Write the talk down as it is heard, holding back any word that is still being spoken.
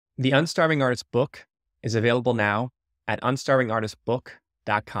The Unstarving Artist book is available now at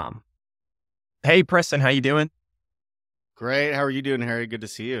unstarvingartistbook.com. Hey, Preston, how you doing? Great. How are you doing, Harry? Good to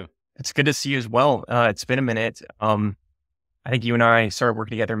see you. It's good to see you as well. It's been a minute. I think you and I started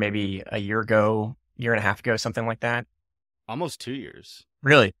working together maybe a year ago, year and a half ago, something like that. Almost 2 years.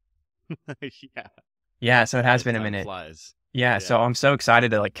 Really? Yeah. Yeah, so it has been a Time minute. flies. Yeah, Yeah. so I'm so excited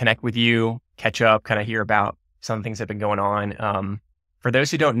to connect with you, catch up, kind of hear about some things that have been going on. For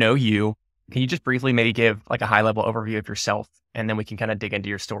those who don't know you, can you just briefly maybe give a high level overview of yourself, and then we can kind of dig into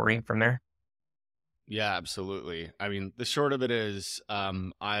your story from there? Yeah, absolutely. I mean, the short of it is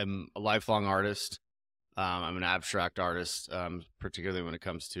I'm a lifelong artist. I'm an abstract artist, particularly when it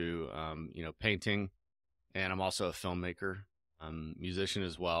comes to, painting. And I'm also a filmmaker, musician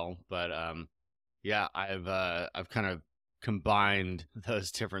as well. But yeah, I've kind of combined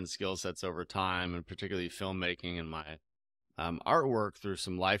those different skill sets over time, and particularly filmmaking and my artwork through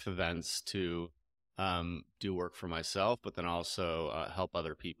some life events to do work for myself, but then also help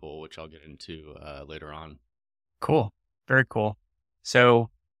other people, which I'll get into later on. Cool. Very cool.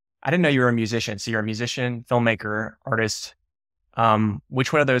 So I didn't know you were a musician. So you're a musician, filmmaker, artist.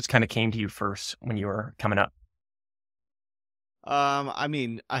 Which one of those kind of came to you first when you were coming up? I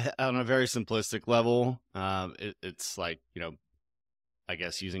mean, on a very simplistic level, it's like, I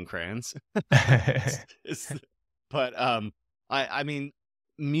guess using crayons. It's- but I mean,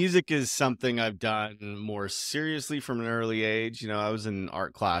 music is something I've done more seriously from an early age. I was in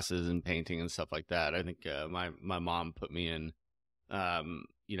art classes and painting and stuff like that. I think my mom put me in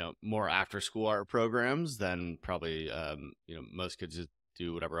more after school art programs than probably most kids just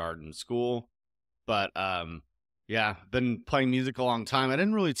do whatever art in school. But yeah, been playing music a long time. I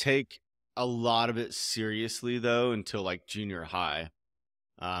didn't really take a lot of it seriously though until like junior high.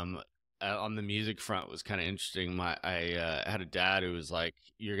 Um, on the music front was kind of interesting. I had a dad who was like,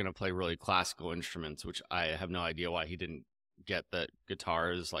 "You're gonna play really classical instruments," which I have no idea why he didn't get that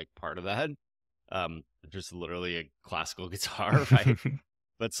guitar is like part of that. Just literally a classical guitar, right?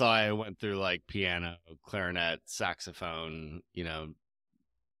 But so I went through like piano, clarinet, saxophone.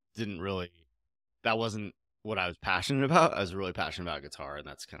 Didn't really. That wasn't what I was passionate about. I was really passionate about guitar, and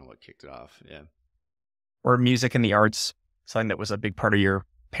that's kind of what kicked it off. Yeah. Or music and the arts, something that was a big part of your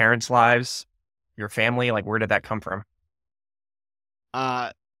parents' lives, your family? Like, where did that come from?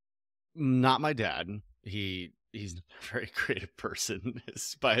 Uh, Not my dad. He's a very creative person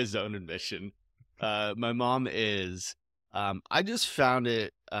by his own admission. My mom is. I just found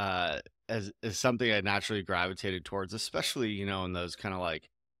it as something I naturally gravitated towards, especially in those kind of like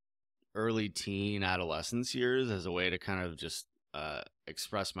early teen adolescence years, as a way to kind of just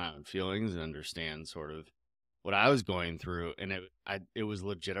express my own feelings and understand sort of what I was going through. And it was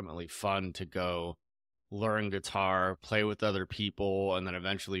legitimately fun to go learn guitar, play with other people, and then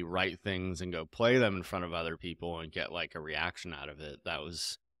eventually write things and go play them in front of other people and get like a reaction out of it. That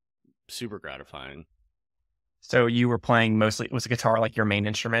was super gratifying. So you were playing mostly, was the guitar like your main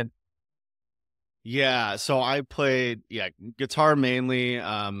instrument? Yeah, so I played guitar mainly,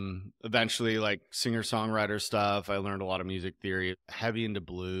 eventually like singer-songwriter stuff. I learned a lot of music theory, heavy into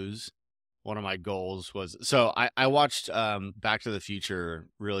blues. One of my goals was so I watched Back to the Future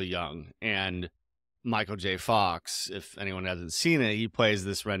really young, and Michael J. Fox, if anyone hasn't seen it, he plays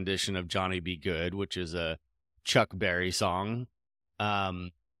this rendition of Johnny Be Good, which is a Chuck Berry song. Um,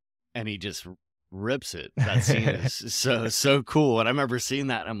 and he just rips it. That scene is so cool. And I remember seeing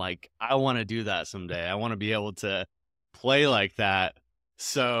that and I'm like, I want to do that someday. I want to be able to play like that.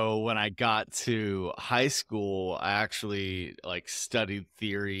 So when I got to high school, I actually like studied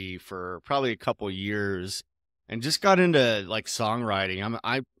theory for probably a couple years and just got into like songwriting.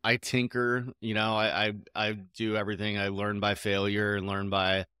 I tinker, I do everything. I learn by failure and learn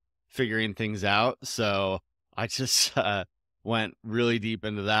by figuring things out. So I just went really deep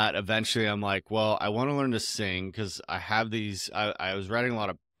into that. Eventually, I'm like, well, I want to learn to sing because I have these. I was writing a lot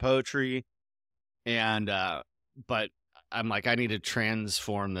of poetry, and but I'm like, I need to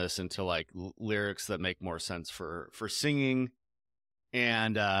transform this into like lyrics that make more sense for singing.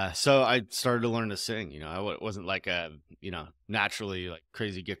 And so I started to learn to sing. Wasn't like a naturally like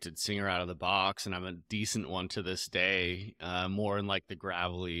crazy gifted singer out of the box, and I'm a decent one to this day. More in like the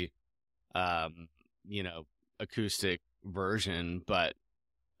gravelly, um, you know, acoustic version, but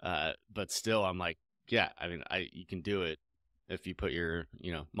still I'm like, yeah, I mean, I you can do it if you put your,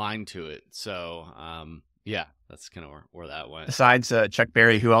 mind to it. So, yeah, that's kind of where that went. Besides Chuck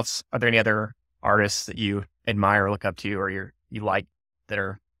Berry, who else? Are there any other artists that you admire or look up to, or you like that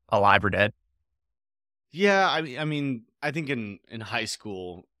are alive or dead? Yeah, I mean, I think in high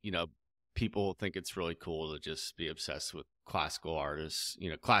school, people think it's really cool to just be obsessed with classical artists,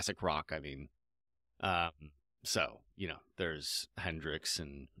 classic rock. I mean, um, so there's Hendrix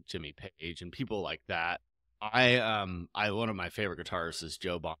and Jimmy Page and people like that. I one of my favorite guitarists is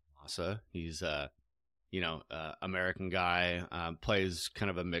Joe Bonamassa. He's American guy, plays kind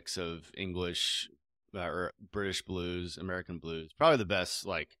of a mix of English or British blues, American blues. Probably the best,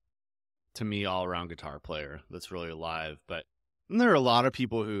 like, to me, all around guitar player that's really alive. But there are a lot of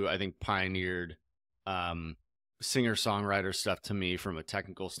people who I think pioneered singer songwriter stuff to me from a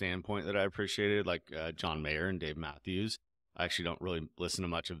technical standpoint that I appreciated, like John Mayer and Dave Matthews. I actually don't really listen to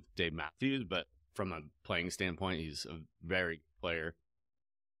much of Dave Matthews, but from a playing standpoint, he's a very good player.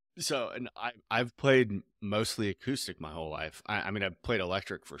 So, and I've played mostly acoustic my whole life. I mean, I've played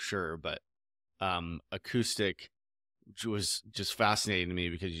electric for sure, but acoustic was just fascinating to me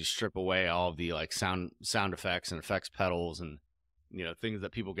because you strip away all of the like sound effects and effects pedals and things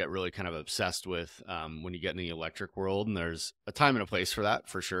that people get really kind of obsessed with when you get in the electric world. And there's a time and a place for that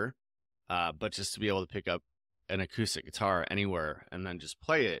for sure. But just to be able to pick up an acoustic guitar anywhere and then just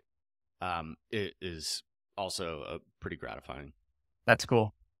play it, it is also pretty gratifying. That's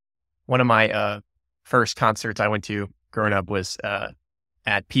cool. One of my first concerts I went to growing up was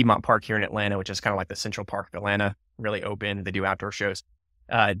at Piedmont Park here in Atlanta, which is kind of like the Central Park of Atlanta, really open. They do outdoor shows.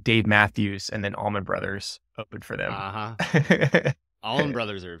 Dave Matthews and then Allman Brothers opened for them. Allman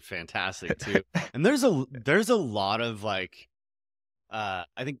Brothers are fantastic too. And there's a lot of like, I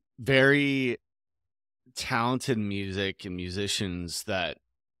think very talented music and musicians that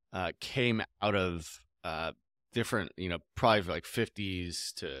came out of different, probably like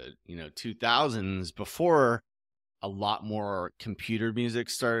 50s to 2000s before a lot more computer music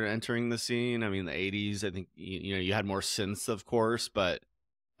started entering the scene. I mean, the 80s, I think you had more synths, of course, but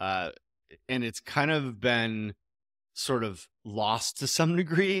and it's kind of been sort of lost to some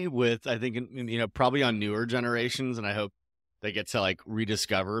degree with, I think, probably on newer generations, and I hope they get to like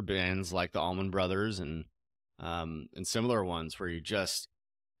rediscover bands like the Allman Brothers and similar ones where you just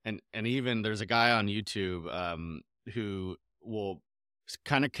and even there's a guy on YouTube who will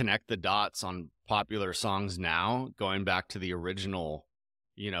kind of connect the dots on popular songs now, going back to the original,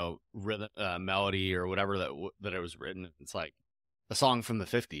 rhythm, melody or whatever that it was written. It's like a song from the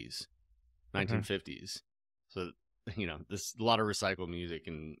 50s, 1950s. So, there's a lot of recycled music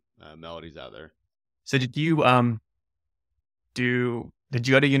and melodies out there. So did you did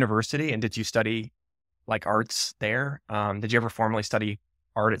you go to university and did you study like arts there? Did you ever formally study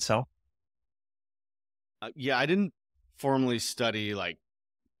art itself? Yeah, I didn't formally study like,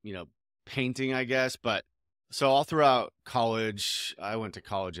 painting, I guess, but so all throughout college, I went to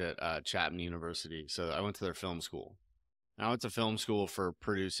college at Chapman University. So I went to their film school. And I went to film school for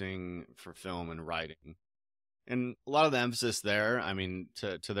producing for film and writing. And a lot of the emphasis there, I mean,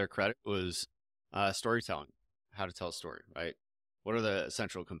 to their credit, was storytelling, how to tell a story, right? What are the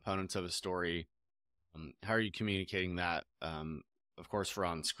essential components of a story? How are you communicating that? Of course, for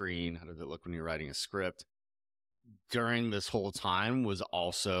on screen, how does it look when you're writing a script? During this whole time was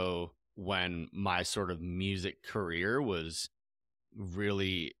also when my sort of music career was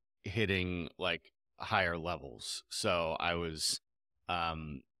really hitting like higher levels. So I was, I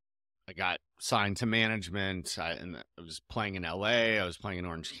got signed to management. I was playing in LA. I was playing in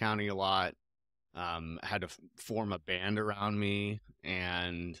Orange County a lot. Had to form a band around me,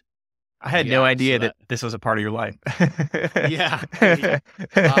 and I had no idea that this was a part of your life. Yeah.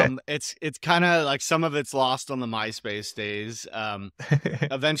 It's kind of like some of it's lost on the MySpace days.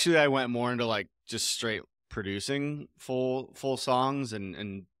 Eventually I went more into like just straight producing full songs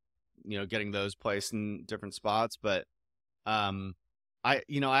and getting those placed in different spots. But I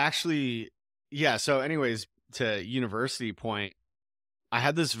actually, yeah. So anyways, to university point, I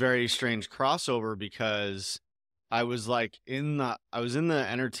had this very strange crossover because I was like I was in the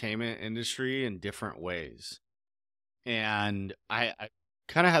entertainment industry in different ways. And I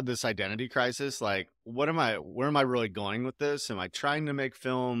kind of had this identity crisis. Like, where am I really going with this? Am I trying to make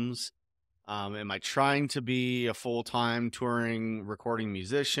films? Am I trying to be a full-time touring recording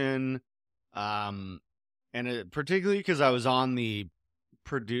musician? And particularly because I was on the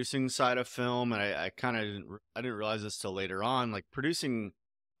producing side of film, and I kind of didn't realize this till later on. Like producing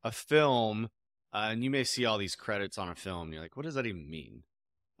a film, and you may see all these credits on a film. And you're like, what does that even mean?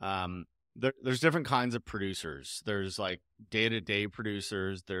 There's different kinds of producers. There's like day-to-day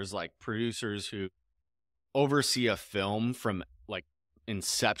producers. There's like producers who oversee a film from like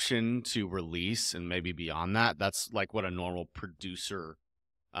inception to release and maybe beyond that. That's like what a normal producer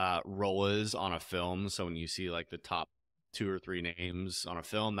role is on a film. So when you see like the top 2 or 3 names on a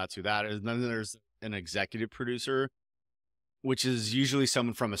film, that's who that is. And then there's an executive producer which is usually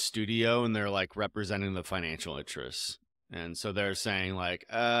someone from a studio, and they're like representing the financial interests. And so they're saying like,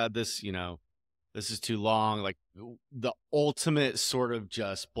 this, this is too long. Like the ultimate sort of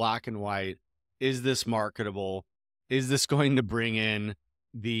just black and white. Is this marketable? Is this going to bring in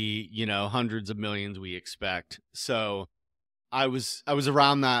the, hundreds of millions we expect? So I was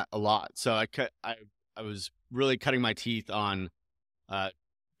around that a lot. So I was really cutting my teeth on trying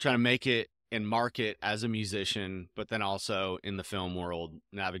to make it and market as a musician, but then also in the film world,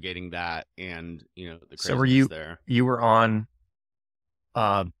 navigating that and, the So were craziness there. you were on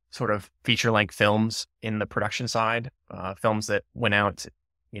sort of feature length films in the production side, films that went out,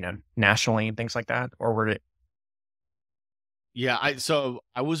 nationally and things like that, or were it? Yeah, so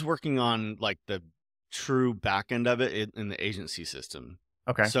I was working on like the true back end of it in the agency system.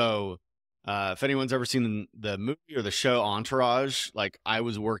 Okay. So if anyone's ever seen the movie or the show Entourage, like I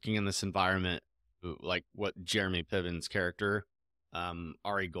was working in this environment, like what Jeremy Piven's character,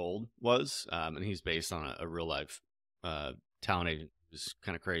 Ari Gold was, and he's based on a real life talent agent. It was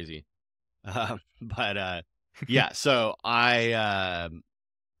kind of crazy, but yeah. So So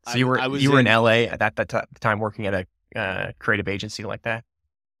you were in LA at that time working at a creative agency like that.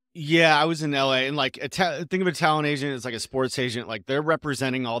 Yeah, I was in LA, and like think of a talent agent as like a sports agent. Like they're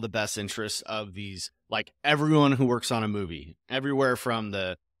representing all the best interests of these, like everyone who works on a movie, everywhere from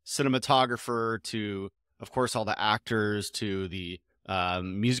the cinematographer to, of course, all the actors to the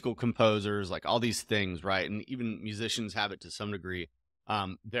musical composers, like all these things, right? And even musicians have it to some degree.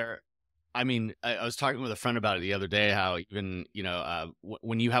 I mean, I was talking with a friend about it the other day, how even,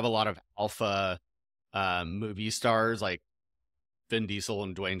 when you have a lot of alpha movie stars, like Vin Diesel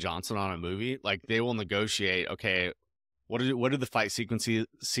and Dwayne Johnson on a movie, like they will negotiate, okay, what do the fight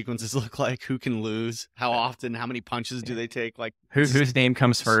sequences look like? Who can lose? How often? How many punches do they take? Like whose name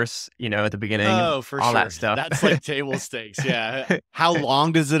comes first, at the beginning, oh, for all sure. that stuff. That's like table stakes. Yeah. How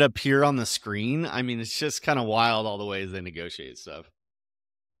long does it appear on the screen? I mean, it's just kind of wild all the ways they negotiate stuff.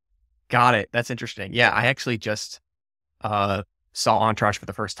 Got it. That's interesting. Yeah, I actually just saw Entourage for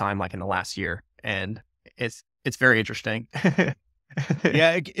the first time like in the last year, and it's very interesting.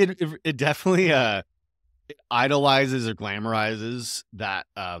 Yeah, it definitely it idolizes or glamorizes that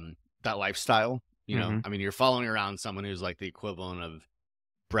that lifestyle. I mean, you're following around someone who's like the equivalent of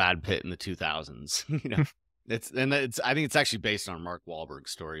Brad Pitt in the 2000s. I think it's actually based on Mark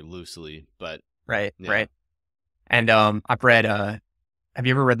Wahlberg's story loosely, but Right, yeah. right. And I've read. Have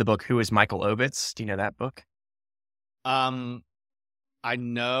you ever read the book Who is Michael Ovitz? Do you know that book? I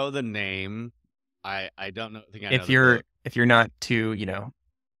know the name. I don't know. Think I know the book. If you're not too,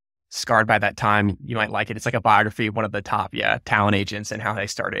 scarred by that time, you might like it. It's like a biography of one of the top, talent agents and how they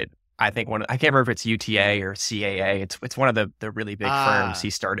started. I think I can't remember if it's UTA or CAA. It's one of the really big firms he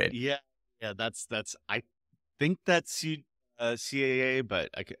started. Yeah. That's I think that's CAA, but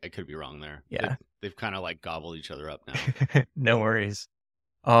I could be wrong there. Yeah, they've kind of like gobbled each other up now. No worries.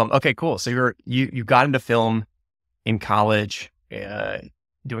 Okay, cool. So you got into film in college,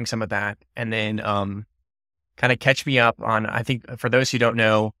 doing some of that, and then kind of catch me up on, I think for those who don't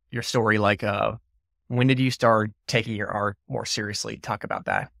know your story, like when did you start taking your art more seriously? Talk about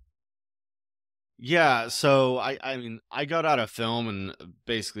that. Yeah, so I mean I got out of film and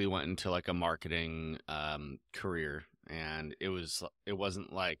basically went into like a marketing career, and it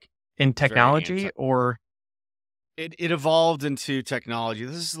wasn't like In very technology or? it evolved into technology.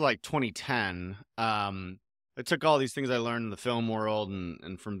 This is like 2010. I took all these things I learned in the film world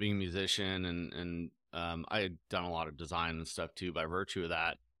and from being a musician, and I had done a lot of design and stuff too by virtue of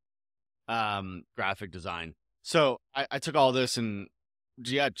that, graphic design. So I took all this and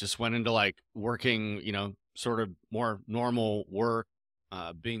just went into like working, sort of more normal work,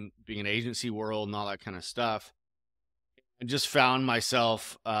 being an agency world and all that kind of stuff. I just found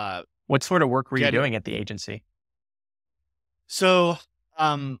myself What sort of work were you doing at the agency? So,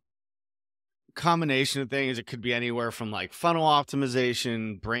 combination of things. It could be anywhere from like funnel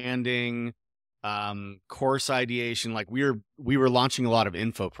optimization, branding, course ideation. Like we were launching a lot of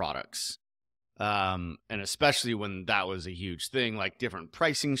info products, and especially when that was a huge thing, like different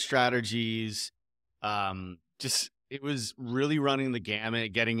pricing strategies. Just it was really running the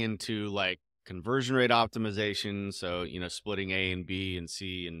gamut, getting into like conversion rate optimization. So splitting A and B and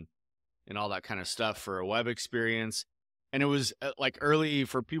C and all that kind of stuff for a web experience. And it was like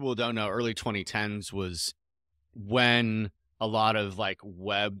for people who don't know, early 2010s was when a lot of like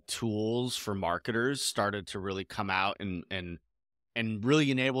web tools for marketers started to really come out and really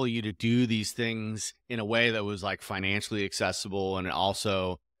enable you to do these things in a way that was like financially accessible, and it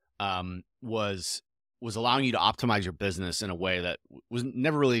also was allowing you to optimize your business in a way that was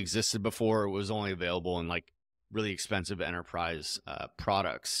never really existed before. It was only available in like really expensive enterprise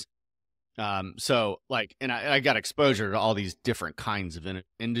products. So like, and I got exposure to all these different kinds of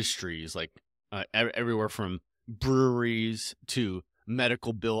industries, like everywhere from breweries to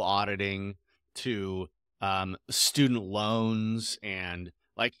medical bill auditing to student loans, and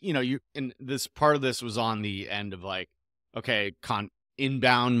like, and this part of this was on the end of like, okay,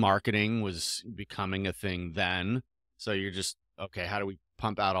 inbound marketing was becoming a thing then. So you're just, okay, how do we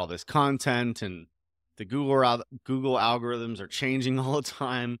pump out all this content? And the Google algorithms are changing all the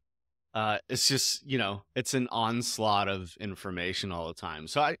time. It's just, it's an onslaught of information all the time.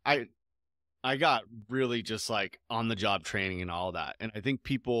 So I got really just like on the job training and all that. And I think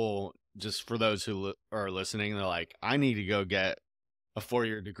people, just for those who are listening, they're like, I need to go get a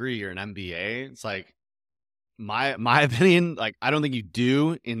 4-year degree or an MBA. It's like, my opinion, like, I don't think you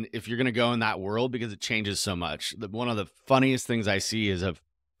do if you're going to go in that world, because it changes so much. One of the funniest things I see is a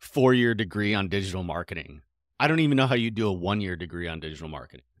 4-year degree on digital marketing. I don't even know how you do a 1-year degree on digital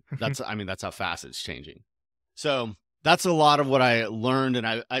marketing. That's how fast it's changing. So that's a lot of what I learned.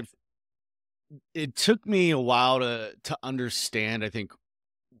 And it took me a while to understand, I think,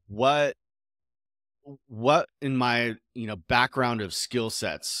 what in my, background of skill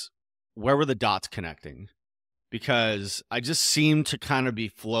sets, where were the dots connecting? Because I just seemed to kind of be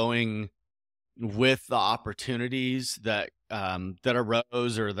flowing with the opportunities that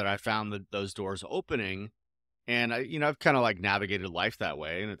arose, or that I found those doors opening. And I've kind of like navigated life that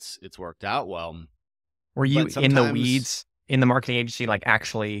way, and it's worked out well. Were you But in the sometimes, weeds in the marketing agency, like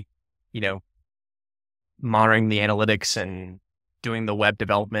actually, you know, monitoring the analytics and doing the web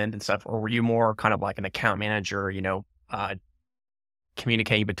development and stuff? Or were you more kind of like an account manager,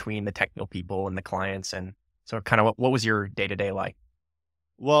 communicating between the technical people and the clients? And so kind of what was your day-to-day like?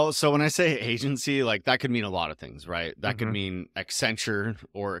 well, so when I say agency, like, that could mean a lot of things, right? That could Hmm. mean Accenture,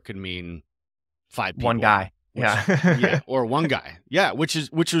 or it could mean 5 One people, guy. which, Yeah. yeah, or one guy. Yeah, which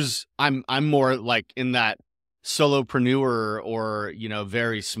was, I'm more like in that solopreneur, or,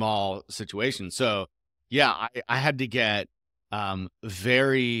 very small situation. So yeah, I had to get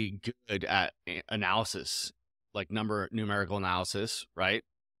very good at analysis, like numerical analysis, right?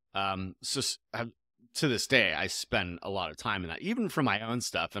 To this day, I spend a lot of time in that, even for my own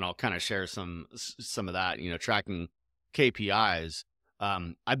stuff. And I'll kind of share some of that, tracking KPIs.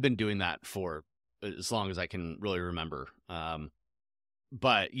 I've been doing that for as long as I can really remember.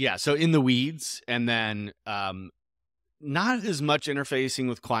 But yeah, so in the weeds, and then not as much interfacing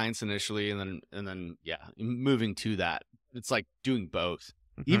with clients initially, and then yeah, moving to that. It's like doing both.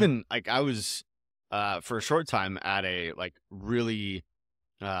 Hmm. Even like, I was for a short time at a like really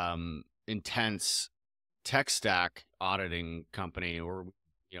intense tech stack auditing company, or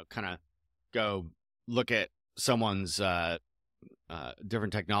kind of go look at someone's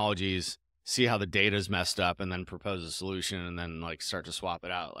different technologies, see how the data is messed up, and then propose a solution, and then like start to swap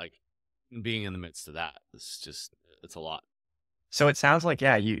it out. Like, being in the midst of that, it's a lot. So it sounds like,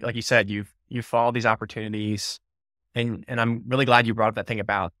 yeah, you, like you said, you've followed these opportunities, and I'm really glad you brought up that thing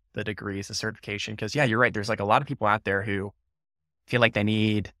about the degrees, the certification, because yeah, you're right. There's like a lot of people out there who feel like they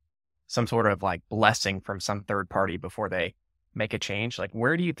need some sort of like blessing from some third party before they make a change. Like,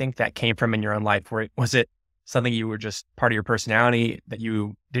 where do you think that came from in your own life? Where was it something you were just part of your personality that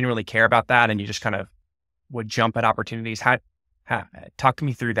you didn't really care about that, and you just kind of would jump at opportunities? How talk to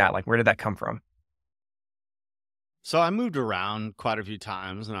me through that. Like, where did that come from? So I moved around quite a few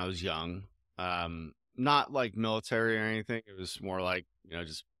times when I was young. Not like military or anything. It was more like,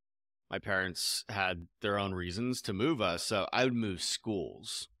 just my parents had their own reasons to move us. So I would move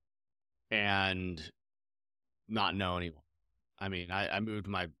schools and not know anyone. I mean, I moved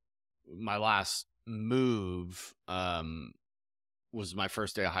my last move was my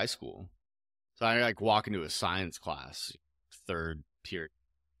first day of high school. So I like walk into a science class, third period,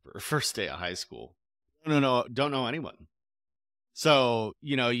 for first day of high school. Don't know anyone. So,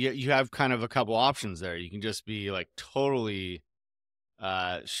 you have kind of a couple options there. You can just be like totally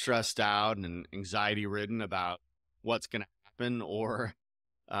stressed out and anxiety ridden about what's going to happen, or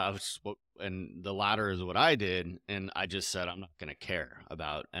and the latter is what I did. And I just said, I'm not going to care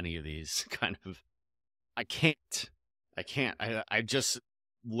about any of these kind of, I can't, I just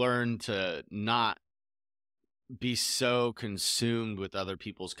learned to not be so consumed with other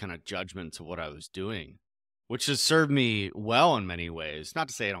people's kind of judgments of what I was doing, which has served me well in many ways. Not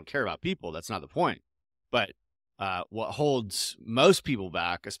to say I don't care about people, that's not the point. But what holds most people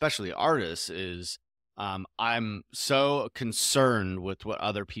back, especially artists, is I'm so concerned with what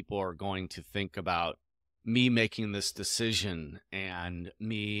other people are going to think about me making this decision, and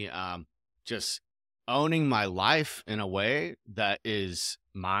me just owning my life in a way that is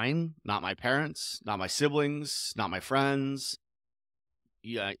mine, not my parents, not my siblings, not my friends.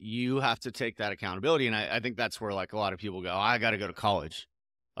 Yeah, you have to take that accountability. And I think that's where like a lot of people go, I got to go to college.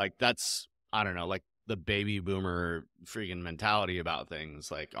 Like that's, I don't know, like the baby boomer freaking mentality about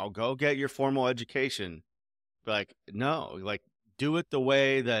things. Like, I'll go get your formal education. But like, no, like do it the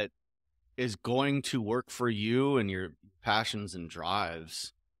way that is going to work for you and your passions and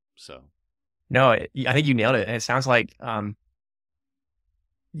drives. So, No, I think you nailed it. And it sounds like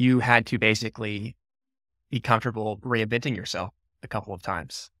you had to basically be comfortable reinventing yourself a couple of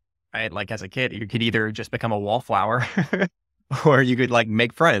times, right? Like as a kid, you could either just become a wallflower or you could like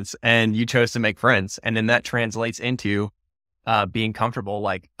make friends, and you chose to make friends. And then that translates into being comfortable,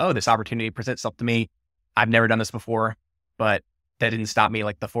 like, oh, this opportunity presents itself to me. I've never done this before, but that didn't stop me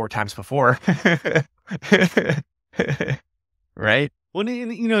like the 4 times before. Right? well,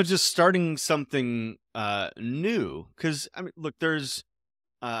 you know, just starting something new. Cause I mean, look, there's,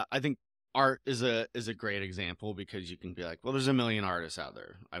 I think art is a great example because you can be like, well, there's a million artists out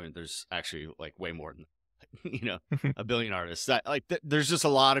there. I mean, there's actually like way more than, you know, a billion artists. That like there's just a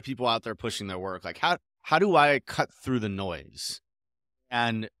lot of people out there pushing their work. Like how do I cut through the noise?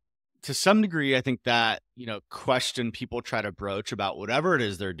 And to some degree, I think that, you know, question people try to broach about whatever it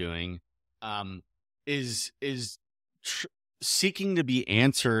is they're doing, um, is tr- seeking to be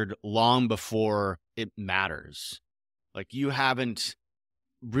answered long before it matters. Like you haven't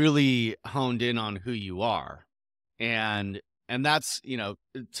really honed in on who you are. And that's, you know,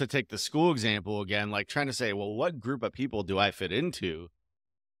 to take the school example again, like trying to say, well, what group of people do I fit into?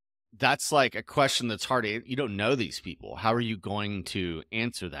 That's like a question that's hard to, you don't know these people. How are you going to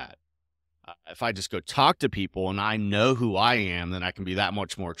answer that? If I just go talk to people and I know who I am, then I can be that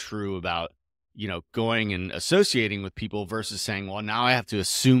much more true about, you know, going and associating with people versus saying, well, now I have to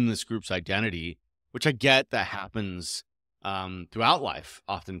assume this group's identity, which I get that happens throughout life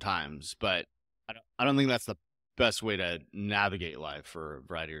oftentimes, but I don't think that's the best way to navigate life for a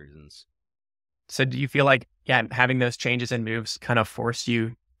variety of reasons. So do you feel like, yeah, having those changes and moves kind of forced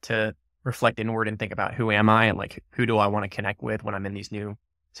you to reflect inward and think about who am I and like who do I want to connect with when I'm in these new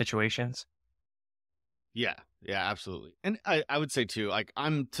situations? Yeah, yeah, absolutely. And I would say too, like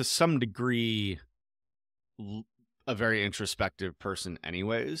I'm to some degree a very introspective person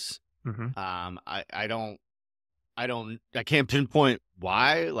anyways. Hmm. I can't pinpoint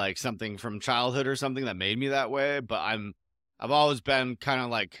why, like something from childhood or something that made me that way, but I've always been kind of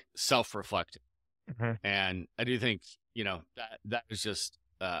like self-reflective. Hmm. And I do think, you know, that is just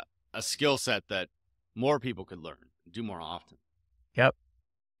a skill set that more people could learn, do more often. Yep.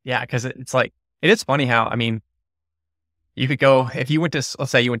 Yeah. Cause it's like, it is funny how, I mean, you could go, if you went to,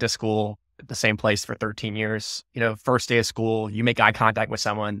 let's say you went to school at the same place for 13 years, you know, first day of school, you make eye contact with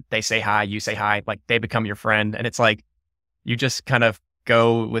someone, they say hi, you say hi, like they become your friend. And it's like, you just kind of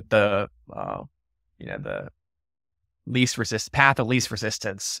go with the, you know, the path of least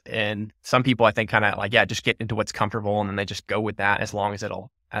resistance. And some people, I think, kind of like, yeah, just get into what's comfortable, and then they just go with that as long as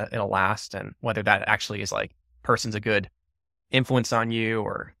it'll last. And whether that actually is like person's a good influence on you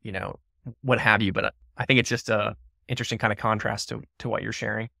or, you know, what have you. But I think it's just a interesting kind of contrast to what you're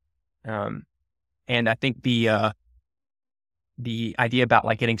sharing. Um, and I think the idea about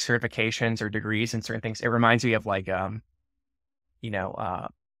like getting certifications or degrees in certain things, it reminds me of like, you know,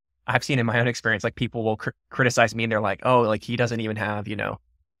 I've seen in my own experience, like people will criticize me and they're like, oh, like he doesn't even have, you know,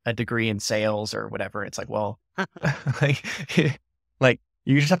 a degree in sales or whatever. It's like, well, like, like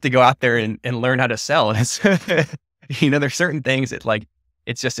you just have to go out there and learn how to sell. And it's, you know, there's certain things that like,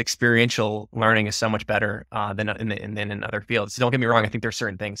 it's just experiential learning is so much better than in other fields. Don't get me wrong. I think there's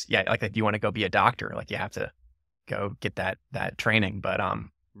certain things. Yeah. Like if you want to go be a doctor, like you have to go get that training, but,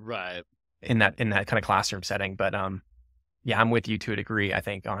 Right. in that kind of classroom setting. But, yeah, I'm with you to a degree, I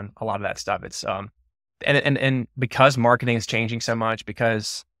think, on a lot of that stuff. It's and because marketing is changing so much,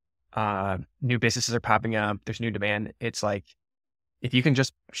 because new businesses are popping up, there's new demand. It's like if you can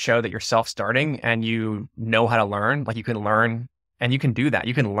just show that you're self-starting and you know how to learn, like you can learn and you can do that.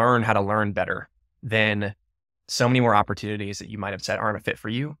 You can learn how to learn better, then so many more opportunities that you might have said aren't a fit for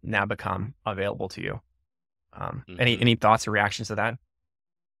you now become available to you. Hmm. Any thoughts or reactions to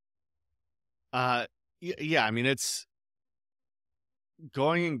that? Yeah, I mean, it's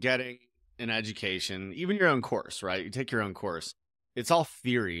going and getting an education, even your own course, right? You take your own course. It's all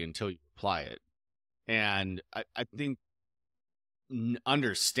theory until you apply it. And I think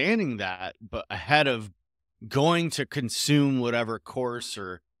understanding that, but ahead of going to consume whatever course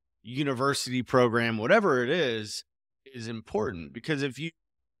or university program, whatever it is important. Because if you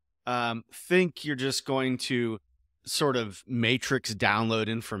think you're just going to sort of matrix download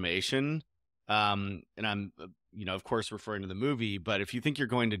information, And I'm, of course, referring to the movie. But if you think you're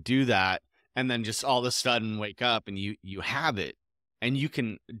going to do that, and then just all of a sudden wake up and you have it, and you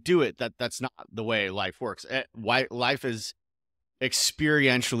can do it, that's not the way life works. Why life is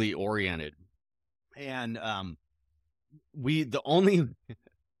experientially oriented, and we the only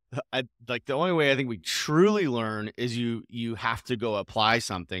the only way I think we truly learn is you have to go apply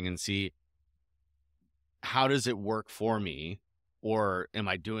something and see, how does it work for me, or am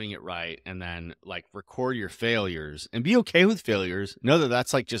I doing it right? And then like record your failures and be okay with failures. Know that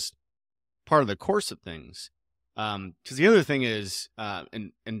that's like just part of the course of things. Because the other thing is,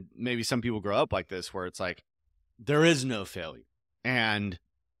 and maybe some people grow up like this, where it's like there is no failure, and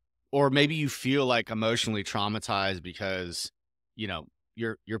or maybe you feel like emotionally traumatized because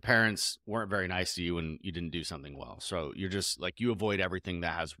your parents weren't very nice to you when you didn't do something well, so you're just like, you avoid everything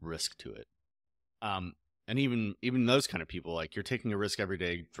that has risk to it. And even those kind of people, like, you're taking a risk every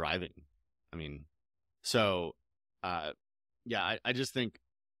day driving. I mean, so yeah, I just think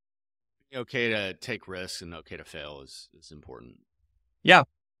okay to take risks and okay to fail is important. Yeah.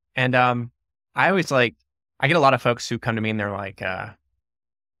 And I always I get a lot of folks who come to me and they're like, I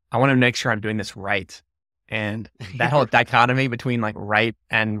want to make sure I'm doing this right. And that whole dichotomy between like right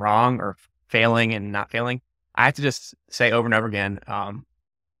and wrong, or failing and not failing, I have to just say over and over again,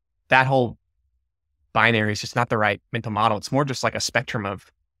 that whole binary is just not the right mental model. It's more just like a spectrum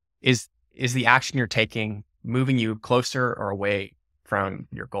of, is the action you're taking moving you closer or away from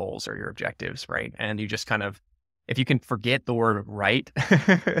your goals or your objectives, right? And you just kind of, if you can forget the word right,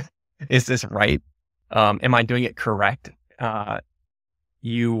 is this right? Am I doing it correct?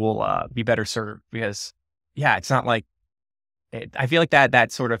 You will be better served, because yeah, it's not like I feel like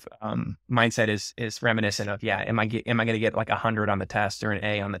that sort of mindset is reminiscent of, yeah, am I going to get like 100 on the test or an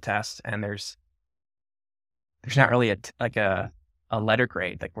A on the test? And there's not really a letter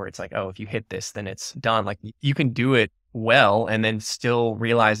grade, like where it's like, oh, if you hit this, then it's done. Like you can do it well and then still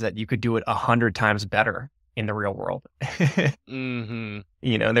realize that you could do it 100 times better in the real world.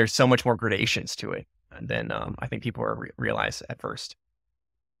 Mm-hmm. There's so much more gradations to it than I think people realize at first.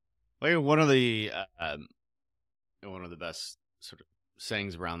 Like one of the best sort of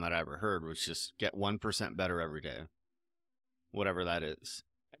sayings around that I ever heard was just get 1% better every day, whatever that is.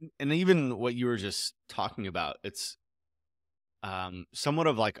 And even what you were just talking about, it's somewhat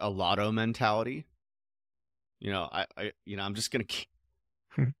of like a lotto mentality. I'm just gonna keep,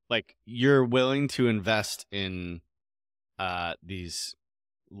 like, you're willing to invest in these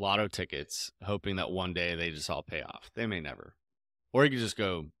lotto tickets, hoping that one day they just all pay off. They may never, or you could just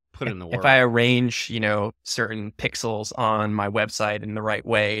go put in the work. If I arrange, certain pixels on my website in the right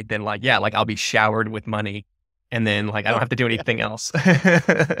way, then yeah, I'll be showered with money, and then I don't have to do anything else.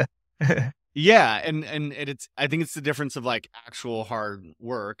 Yeah, and I think it's the difference of like actual hard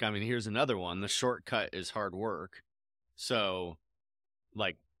work. I mean, here's another one. The shortcut is hard work. So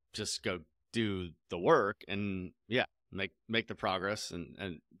like just go do the work and yeah, make the progress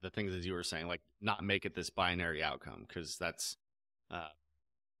and the things, as you were saying, like not make it this binary outcome, because that's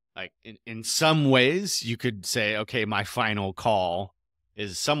like in some ways you could say, okay, my final call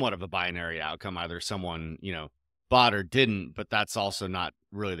is somewhat of a binary outcome. Either someone, bought or didn't, but that's also not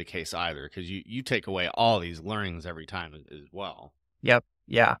really the case either, because you take away all these learnings every time as well. Yep.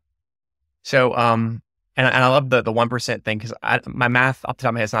 Yeah. So, and I love the 1% thing, because my math off the top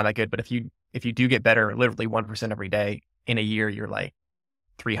of my head is not that good, but if you do get better, literally 1% every day in a year, you're like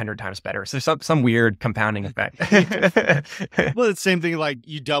 300 times better. So there's some weird compounding effect. Well, it's the same thing. Like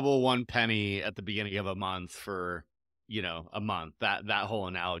you double 1 penny at the beginning of a month for, a month. That whole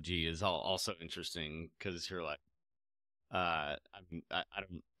analogy is also interesting, because you're like, I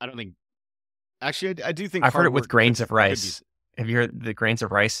don't think. Actually, I do think I've heard it with grains of rice. Have you heard the grains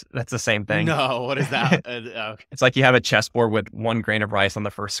of rice? That's the same thing. No, what is that? Okay. It's like you have a chessboard with 1 grain of rice on the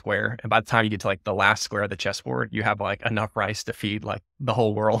first square, and by the time you get to like the last square of the chessboard, you have like enough rice to feed like the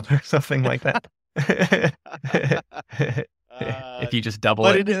whole world or something like that. If you just double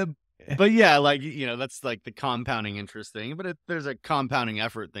it. But yeah, like that's like the compounding interest thing. But there's a compounding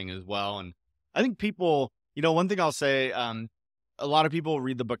effort thing as well, and I think people. One thing I'll say, a lot of people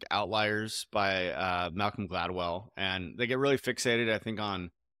read the book Outliers by Malcolm Gladwell, and they get really fixated, I think,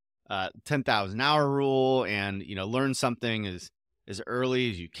 on 10,000 hour rule and, learn something as early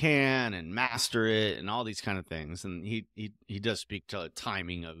as you can and master it and all these kind of things. And he does speak to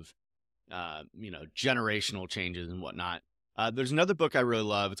timing of, generational changes and whatnot. There's another book I really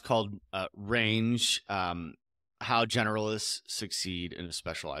love. It's called Range, How Generalists Succeed in a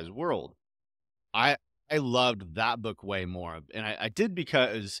Specialized World. I loved that book way more. And I did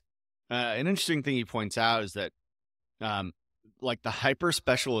because an interesting thing he points out is that like the hyper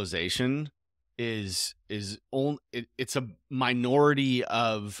specialization is only it's a minority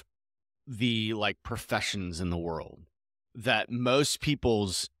of the like professions in the world that most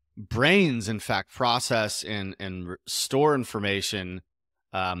people's brains in fact process and store information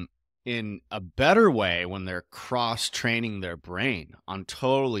um, in a better way when they're cross training their brain on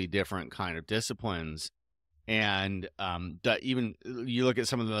totally different kind of disciplines. And that even you look at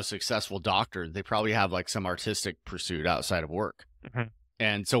some of the most successful doctors, they probably have like some artistic pursuit outside of work. Mhm.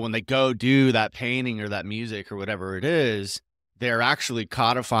 And so when they go do that painting or that music or whatever it is, they're actually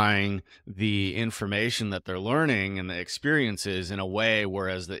codifying the information that they're learning and the experiences in a way.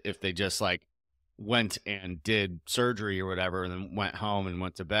 Whereas if they just like went and did surgery or whatever, and then went home and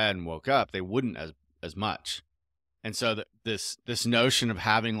went to bed and woke up, they wouldn't as much. And so this notion of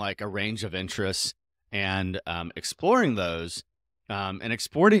having like a range of interests and exploring those and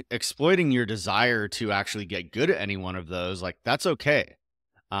exploiting your desire to actually get good at any one of those, like that's okay.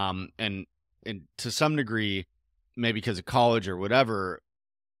 And to some degree, maybe because of college or whatever,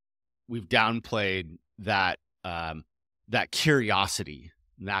 we've downplayed that that curiosity,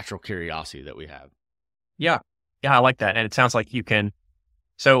 natural curiosity that we have. Yeah. Yeah, I like that. And it sounds like you can.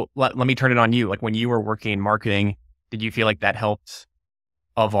 So let me turn it on you. Like when you were working in marketing, did you feel like that helped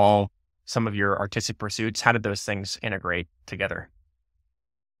evolve some of your artistic pursuits? How did those things integrate together?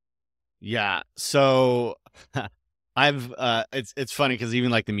 Yeah. So I've it's funny because even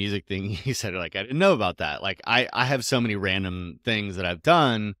like the music thing you said, like I didn't know about that. Like I have so many random things that I've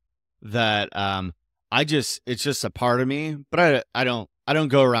done that it's just a part of me, but I don't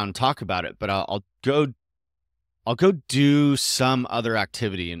go around and talk about it, but I'll go do some other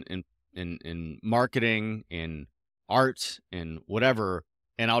activity in marketing, in art, in whatever,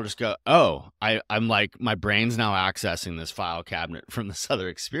 and I'll just go, oh, I'm like my brain's now accessing this file cabinet from this other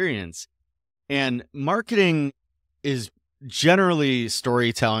experience. And marketing is generally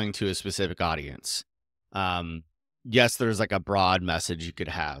storytelling to a specific audience. Yes, there's like a broad message you could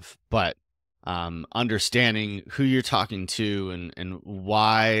have, but understanding who you're talking to and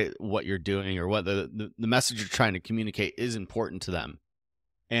why what you're doing or what the message you're trying to communicate is important to them.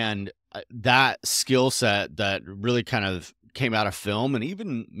 And that skill set that really kind of came out of film and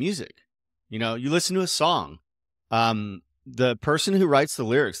even music. You know, you listen to a song, the person who writes the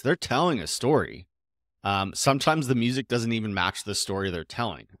lyrics, they're telling a story. Sometimes the music doesn't even match the story they're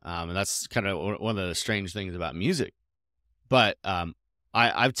telling. And that's kind of one of the strange things about music. But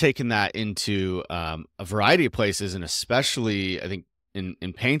I've taken that into a variety of places, and especially I think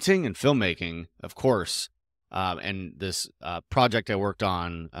in painting and filmmaking, of course. And this project I worked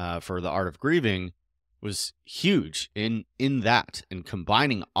on for the Art of Grieving was huge in that, and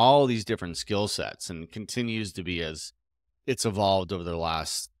combining all these different skill sets, and continues to be as it's evolved over the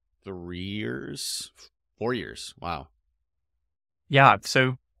last 3 years, 4 years. Wow. Yeah.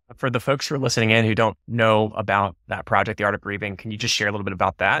 So for the folks who are listening in who don't know about that project, The Art of Grieving, can you just share a little bit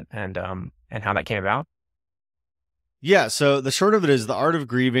about that and how that came about? Yeah. So the short of it is, the Art of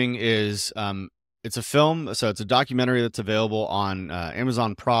Grieving is it's a film. So it's a documentary that's available on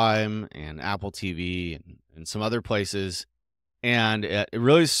Amazon Prime and Apple TV and some other places. And it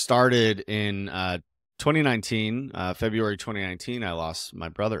really started in 2019, February 2019. I lost my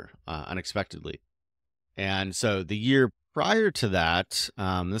brother unexpectedly. And so the year prior to that,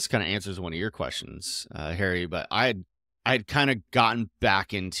 this kind of answers one of your questions, Harry, but I had kind of gotten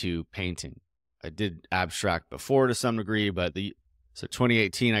back into painting. I did abstract before to some degree, but so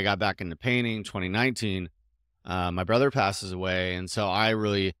 2018, I got back into painting. 2019, my brother passes away. And so I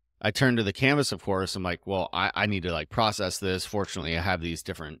turned to the canvas, of course. I'm like, well, I need to like process this. Fortunately, I have these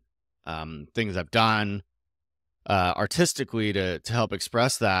different things I've done artistically to help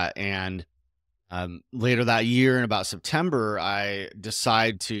express that. And later that year, in about September, I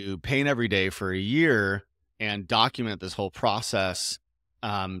decide to paint every day for a year and document this whole process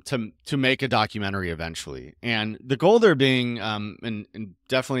to make a documentary eventually. And the goal there being, and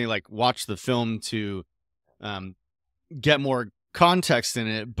definitely like watch the film to get more context in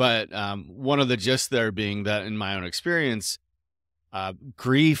it. But one of the gists there being that in my own experience,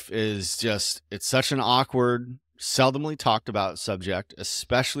 grief is it's such an awkward, seldomly talked about subject,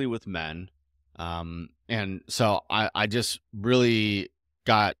 especially with men. And so I just really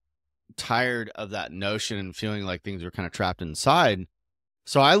got tired of that notion and feeling like things were kind of trapped inside.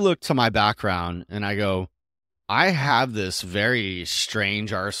 So I look to my background and I go, I have this very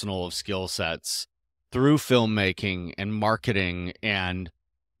strange arsenal of skill sets through filmmaking and marketing and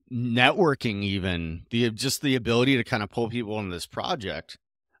networking, even the ability to kind of pull people into this project,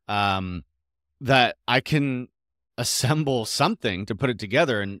 that I can assemble something to put it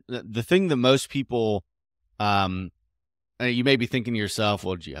together. And the thing that most people you may be thinking to yourself,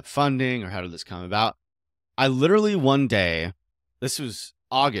 well, did you have funding or how did this come about? I literally one day, this was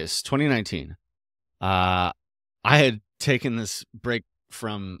August 2019, I had taken this break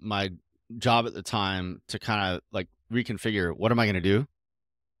from my job at the time to kind of like reconfigure, what am I going to do?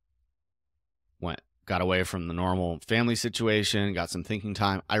 Got away from the normal family situation, got some thinking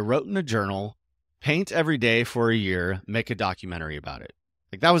time. I wrote in a journal, paint every day for a year, make a documentary about it.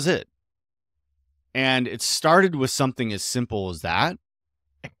 Like that was it. And it started with something as simple as that.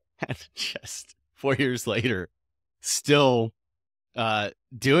 And just 4 years later, still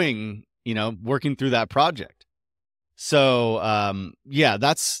doing, working through that project. So yeah,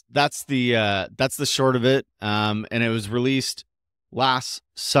 that's the short of it. And it was released last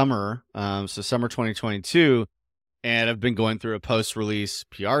summer, so summer 2022, and I've been going through a post-release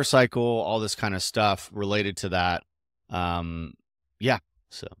PR cycle, all this kind of stuff related to that. Yeah.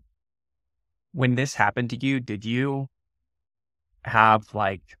 So When this happened to you, did you have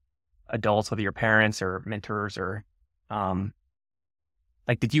like adults, whether your parents or mentors or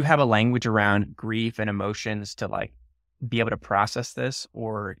like, did you have a language around grief and emotions to like be able to process this?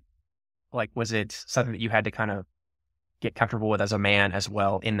 Or like, was it something that you had to kind of get comfortable with as a man as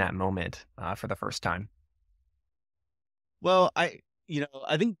well in that moment for the first time? Well, I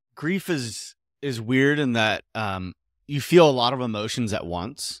think grief is weird in that you feel a lot of emotions at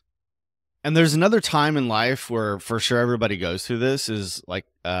once. And there's another time in life where for sure everybody goes through this is like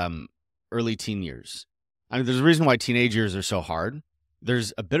early teen years. I mean, there's a reason why teenage years are so hard.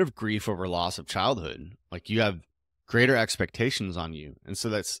 There's a bit of grief over loss of childhood. Like you have greater expectations on you. And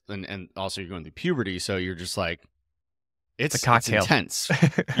so and also you're going through puberty. So you're just like, It's a cocktail. It's intense.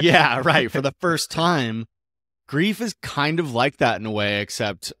 Yeah, right. For the first time, grief is kind of like that in a way,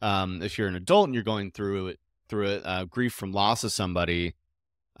 except if you're an adult and you're going through it, grief from loss of somebody,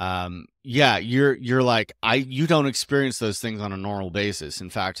 yeah, you're like, you don't experience those things on a normal basis. In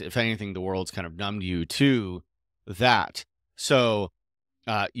fact, if anything, the world's kind of numbed you to that. So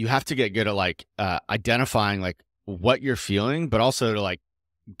you have to get good at like identifying like what you're feeling, but also to like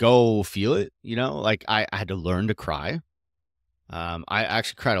go feel it. Like I had to learn to cry. I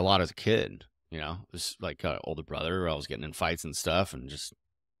actually cried a lot as a kid, it was like an older brother. I was getting in fights and stuff and just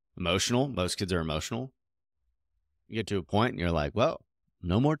emotional. Most kids are emotional. You get to a point and you're like, well,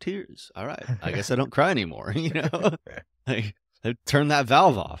 no more tears. All right. I guess I don't cry anymore. Like, turn that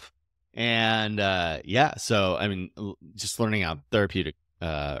valve off. And, yeah, so, I mean, just learning how therapeutic,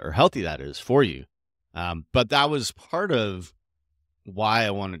 or healthy that is for you. But that was part of why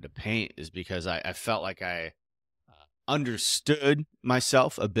I wanted to paint, is because I felt like I understood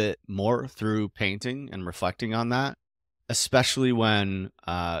myself a bit more through painting and reflecting on that, especially when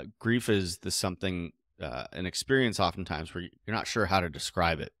grief is something, an experience oftentimes where you're not sure how to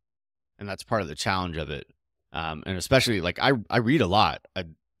describe it. And that's part of the challenge of it. And especially like I read a lot. I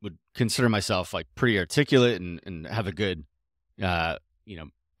would consider myself like pretty articulate and have a good,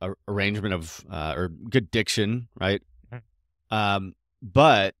 arrangement of, or good diction. Right.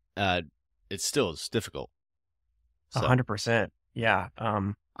 But it's difficult. 100%. Yeah.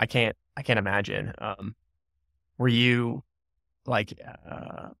 I can't imagine. Were you like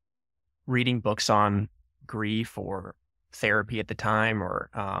reading books on grief or therapy at the time, or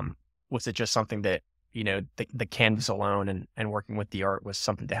was it just something that, the canvas alone and working with the art was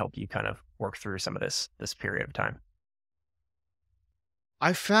something to help you kind of work through some of this period of time?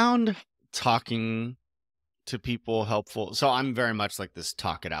 I found talking to people helpful. So I'm very much like this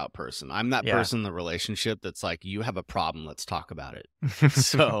talk it out person. I'm that Yeah. person in the relationship that's like, you have a problem, let's talk about it.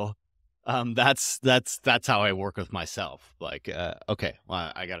 So that's how I work with myself. Like, okay,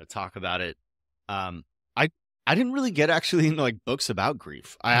 well, I got to talk about it. I didn't really get actually into like books about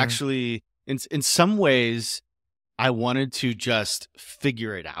grief. I actually, in some ways, I wanted to just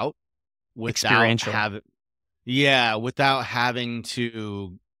figure it out without Experiential. without having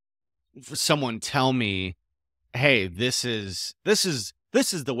to someone tell me, hey, this is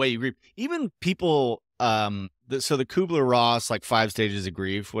the way you grieve. Even people, so the Kubler-Ross, like 5 stages of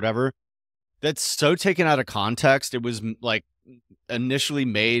grief, whatever, that's so taken out of context. It was like initially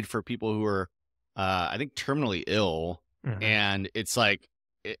made for people who are, I think, terminally ill. Mhm. And it's like,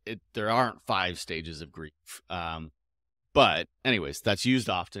 there aren't 5 stages of grief. But anyways, that's used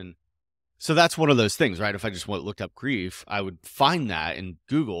often. So that's one of those things, right? If I just looked up grief, I would find that in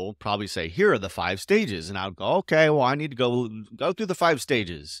Google, probably say, here are the 5 stages. And I would go, okay, well, I need to go through the 5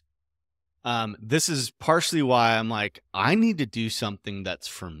 stages. This is partially why I'm like, I need to do something that's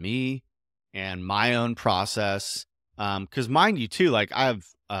for me and my own process. Because mind you too, like I have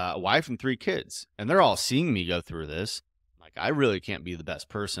a wife and 3 kids and they're all seeing me go through this. Like I really can't be the best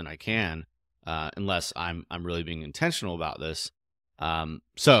person I can. unless I'm really being intentional about this. And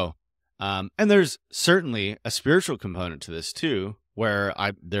there's certainly a spiritual component to this too, where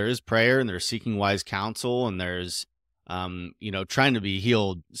there is prayer and there's seeking wise counsel, and there's trying to be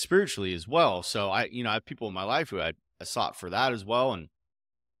healed spiritually as well. So I have people in my life who I sought for that as well, and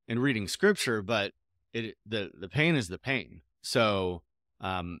in reading scripture, but the pain is the pain. So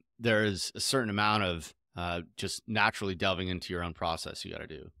there is a certain amount of just naturally delving into your own process you got to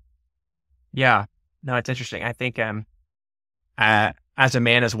do. Yeah. No, it's interesting. I think as a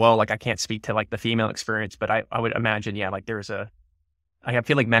man as well, like I can't speak to like the female experience, but I would imagine, yeah, like I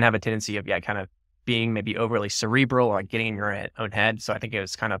feel like men have a tendency of, kind of being maybe overly cerebral or like getting in your own head. So I think it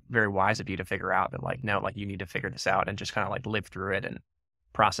was kind of very wise of you to figure out that like, no, like you need to figure this out and just kind of like live through it and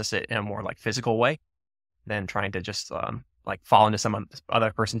process it in a more like physical way than trying to just like fall into some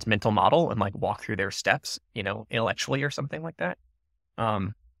other person's mental model and like walk through their steps, intellectually or something like that.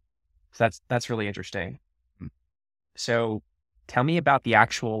 So that's really interesting. So tell me about the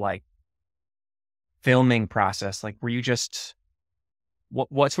actual like filming process. Like, were you just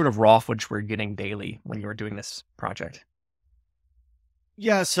what sort of raw footage were you getting daily when you were doing this project?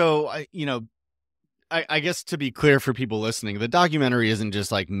 Yeah, so I guess to be clear for people listening, the documentary isn't just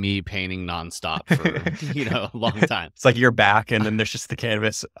like me painting nonstop for a long time. It's like you're back, and then there's just the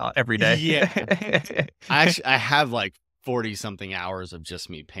canvas every day. Yeah, I have like 40 something hours of just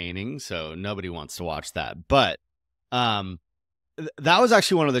me painting, so nobody wants to watch that. But that was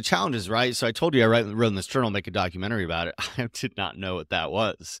actually one of the challenges, right? So I told you I wrote in this journal, make a documentary about it. I did not know what that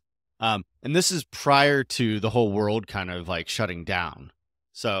was. And this is prior to the whole world kind of like shutting down.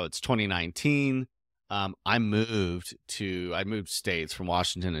 So it's 2019. I moved states from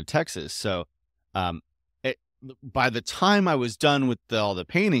Washington to Texas. So by the time I was done with all the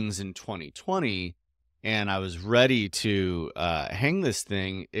paintings in 2020 and I was ready to hang this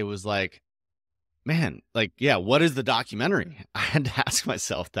thing, it was like, man, like, yeah, what is the documentary? I had to ask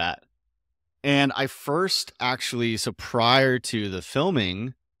myself that. And I first actually, so prior to the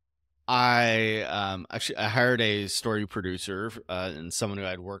filming, I hired a story producer and someone who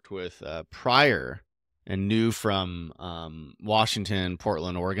I'd worked with prior and knew from Washington,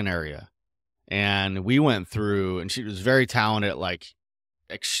 Portland, Oregon area. And we went through, and she was very talented. Like,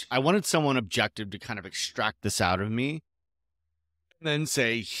 I wanted someone objective to kind of extract this out of me and then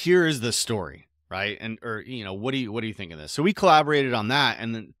say, here is the story. Right. And, or, what do you think of this? So we collaborated on that.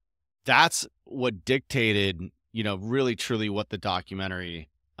 And then that's what dictated, really truly what the documentary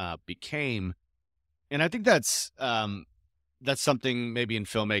became. And I think that's something maybe in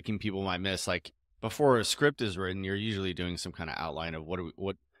filmmaking people might miss. Like, before a script is written, you're usually doing some kind of outline of what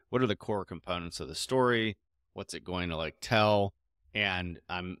are the core components of the story? What's it going to like tell? And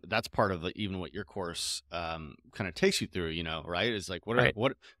that's part of even what your course kind of takes you through, right? Is like, what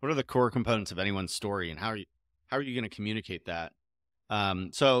are the core components of anyone's story, and how are you going to communicate that?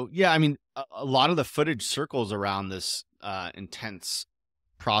 So yeah, I mean, a lot of the footage circles around this intense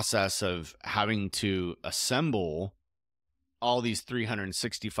process of having to assemble all these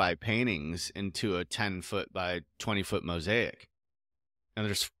 365 paintings into a 10-foot by 20-foot mosaic, and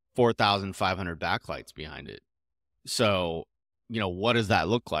there's 4,500 backlights behind it. So what does that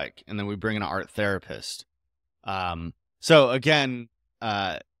look like? And then we bring in an art therapist. So again,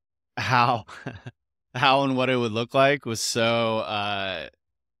 how and what it would look like was so,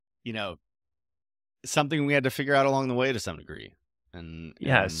 something we had to figure out along the way to some degree.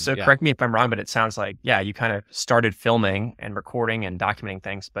 So correct me if I'm wrong, but it sounds like, you kind of started filming and recording and documenting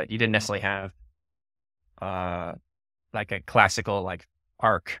things, but you didn't necessarily have, like a classical, like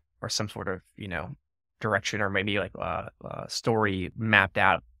arc or some sort of, direction, or maybe like a story mapped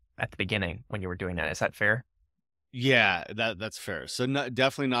out at the beginning when you were doing that. Is that fair? Yeah, that's fair. So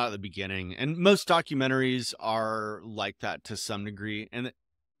definitely not at the beginning. And most documentaries are like that to some degree. And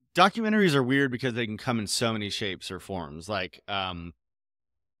documentaries are weird because they can come in so many shapes or forms. Like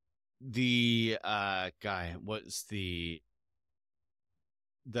the guy, what's the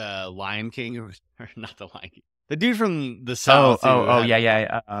Lion King, or not the Lion King, the dude from the South.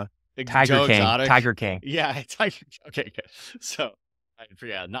 Tiger King. Yeah, Tiger. Okay, good. So,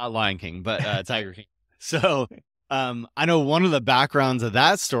 not Lion King, but Tiger King. So, I know one of the backgrounds of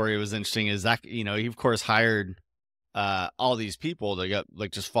that story was interesting. Is that he of course hired all these people to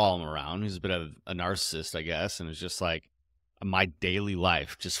just follow him around. He's a bit of a narcissist, I guess, and it's just like my daily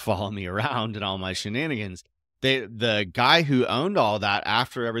life, just follow me around and all my shenanigans. The guy who owned all that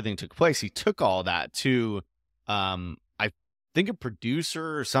after everything took place, he took all that to I think a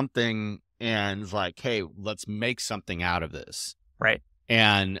producer or something, and was like, hey, let's make something out of this. Right.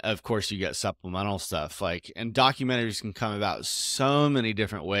 And of course you get supplemental stuff, like, and documentaries can come about so many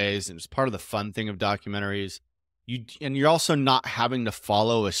different ways. And it's part of the fun thing of documentaries. You're also not having to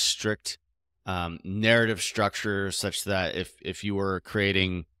follow a strict narrative structure, such that if you were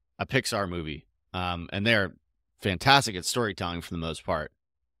creating a Pixar movie, and they're fantastic at storytelling for the most part,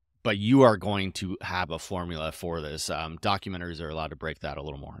 but you are going to have a formula for this. Documentaries are allowed to break that a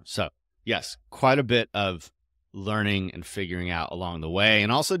little more. So yes, quite a bit of learning and figuring out along the way,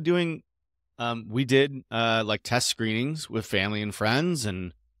 and also doing, we did like test screenings with family and friends,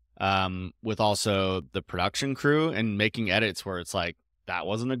 and with also the production crew, and making edits where it's like, that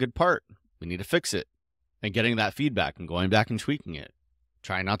wasn't a good part, we need to fix it, and getting that feedback and going back and tweaking it,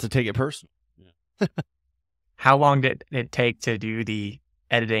 trying not to take it personal. Yeah. How long did it take to do the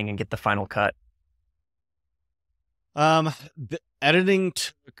editing and get the final cut? The editing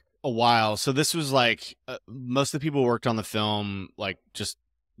took a while. So this was like, most of the people who worked on the film, like, just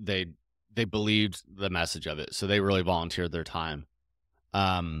they believed the message of it, so they really volunteered their time.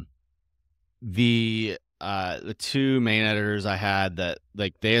 The two main editors I had, that,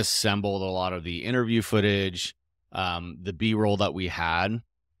 like, they assembled a lot of the interview footage, the B-roll that we had,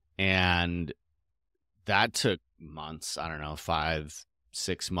 and that took months. I don't know,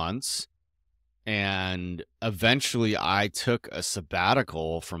 5-6 months. And eventually I took a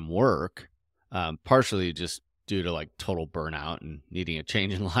sabbatical from work, partially just due to like total burnout and needing a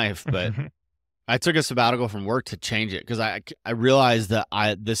change in life. But I took a sabbatical from work to change it, because I realized that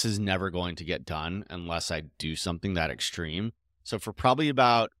this is never going to get done unless I do something that extreme. So for probably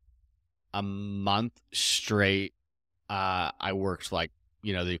about a month straight, I worked like,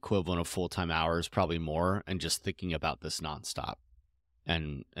 the equivalent of full-time hours, probably more, and just thinking about this nonstop,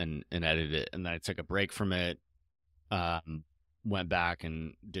 and edited it. And then I took a break from it, went back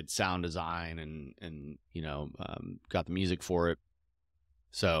and did sound design, and got the music for it.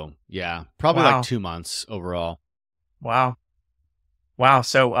 So yeah, probably Wow. like 2 months overall. Wow.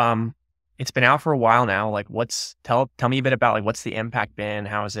 So it's been out for a while now. Like, tell me a bit about, like, what's the impact been?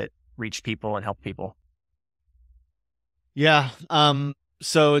 How has it reached people and helped people? Yeah.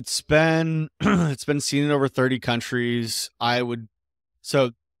 So it's been it's been seen in over 30 countries.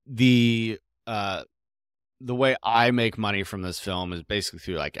 So the way I make money from this film is basically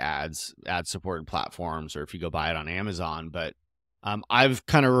through like ad supported platforms, or if you go buy it on Amazon. But I've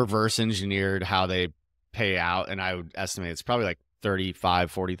kind of reverse engineered how they pay out, and I would estimate it's probably like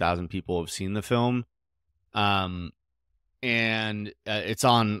 40,000 people have seen the film. And it's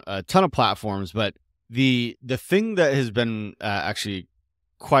on a ton of platforms. But the thing that has been actually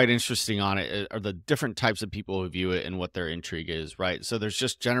quite interesting on it are the different types of people who view it and what their intrigue is, right? So there's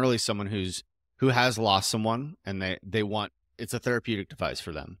just generally someone who has lost someone, and they want, it's a therapeutic device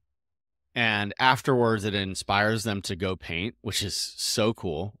for them. And afterwards it inspires them to go paint, which is so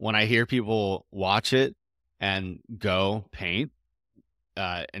cool. When I hear people watch it and go paint,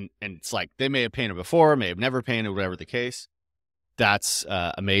 and it's like they may have painted before, may have never painted, whatever the case. That's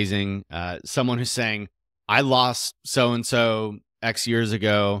amazing. Someone who's saying, I lost so-and-so X years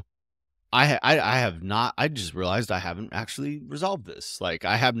ago. I have not, I just realized I haven't actually resolved this. Like,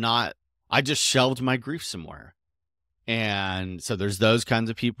 I just shelved my grief somewhere. And so there's those kinds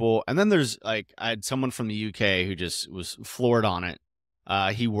of people. And then there's like, I had someone from the UK who just was floored on it.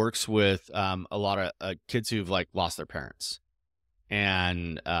 He works with a lot of kids who've like lost their parents.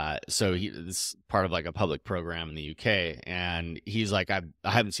 And so this is part of like a public program in the UK. And he's like, I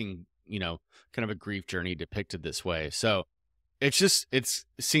haven't seen, kind of a grief journey depicted this way. So it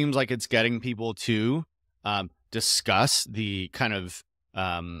seems like it's getting people to discuss the kind of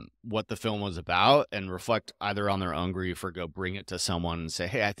what the film was about, and reflect either on their own grief, or go bring it to someone and say,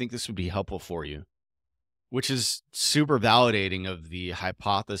 hey, I think this would be helpful for you, which is super validating of the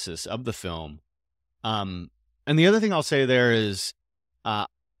hypothesis of the film. And the other thing I'll say there is,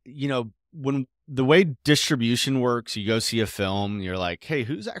 when the way distribution works, you go see a film, you're like, hey,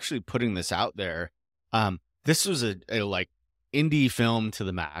 who's actually putting this out there? This was a like indie film to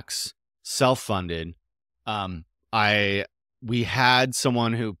the max, self-funded. We had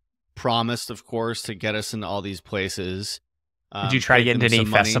someone who promised, of course, to get us into all these plays. Did you try to get into any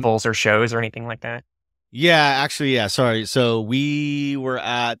festivals or shows or anything like that? Yeah, actually, yeah. Sorry. So we were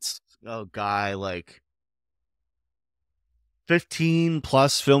at, like 15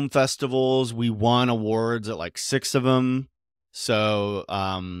 plus film festivals. We won awards at like 6 of them. So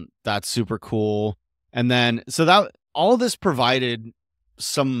that's super cool. And then, so that all of this provided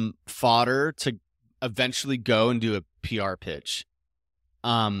some fodder to eventually go and do a PR pitch.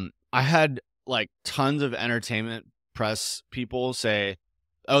 I had like tons of entertainment press people say,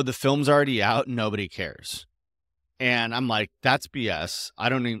 oh, the film's already out, nobody cares. And I'm like, that's BS. I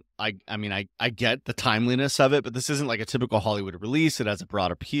don't even, I mean, I get the timeliness of it, but this isn't like a typical Hollywood release. It has a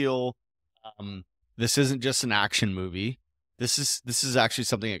broad appeal. Um, this isn't just an action movie. This is actually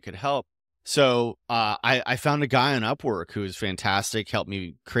something that could help. So I found a guy on Upwork who is fantastic, helped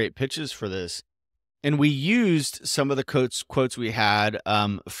me create pitches for this. And we used some of the quotes we had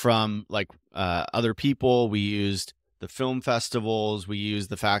from like other people. We used the film festivals. We used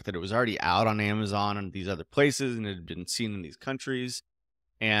the fact that it was already out on Amazon and these other places, and it had been seen in these countries.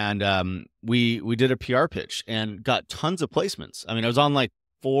 And we did a PR pitch and got tons of placements. I mean, I was on like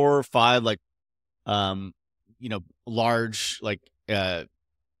 4 or 5 like large like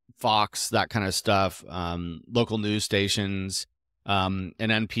Fox, that kind of stuff, local news stations, an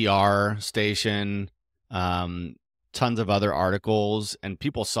NPR station, tons of other articles, and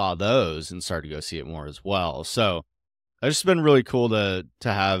people saw those and started to go see it more as well. So it's just been really cool to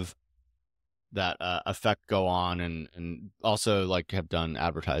have that effect go on, and also like have done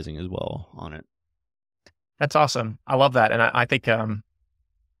advertising as well on it. That's awesome. I love that. And I think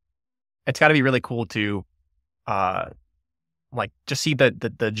it's got to be really cool to uh, like just see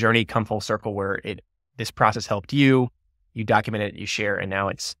the journey come full circle where this process helped you, you document it, you share, and now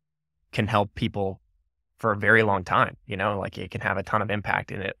it's can help people for a very long time. Like it can have a ton of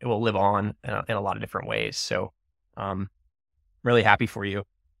impact, and it will live on in a lot of different ways. So, really happy for you.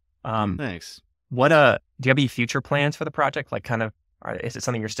 Thanks. Do you have any future plans for the project? Like is it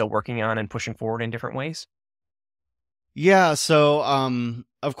something you're still working on and pushing forward in different ways? Yeah. So,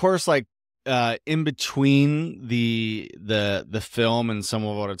 of course, like, in between the film and some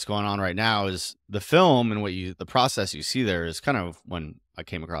of what's going on right now is the film, and the process you see there is kind of when I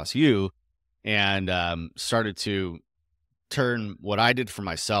came across you and, started to turn what I did for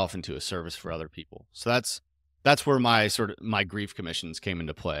myself into a service for other people. So that's where my grief commissions came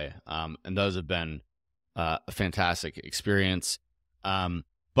into play. And those have been, a fantastic experience.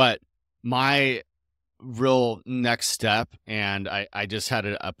 But my real next step, and I just had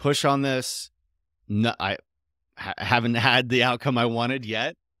a push on this. No, haven't had the outcome I wanted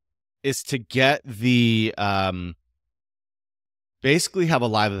yet, is to get basically have a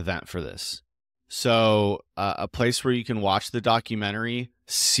live event for this. So a place where you can watch the documentary,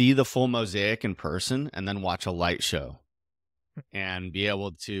 see the full mosaic in person, and then watch a light show and be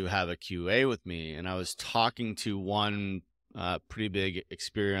able to have a QA with me. And I was talking to one pretty big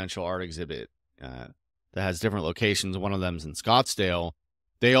experiential art exhibit that has different locations. One of them's in Scottsdale.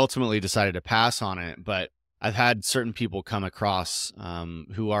 They ultimately decided to pass on it, but I've had certain people come across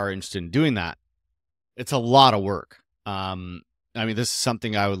who are interested in doing that. It's a lot of work. I mean, this is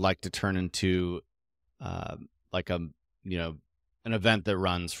something I would like to turn into like an event that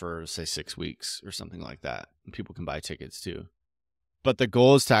runs for, say, 6 weeks or something like that. And people can buy tickets too. But the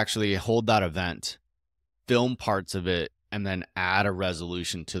goal is to actually hold that event, film parts of it, and then add a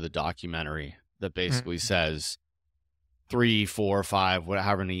resolution to the documentary that basically says 3, 4, 5,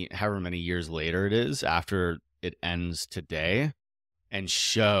 however many years later it is after it ends today, and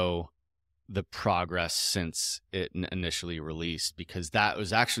show the progress since it initially released, because that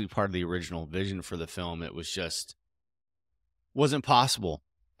was actually part of the original vision for the film. It wasn't possible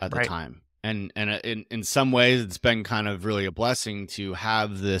at the time. And in some ways it's been kind of really a blessing to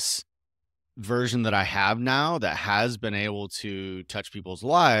have this version that I have now that has been able to touch people's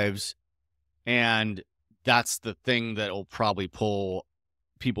lives. And that's the thing that will probably pull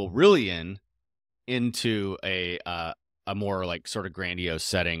people really into a more like sort of grandiose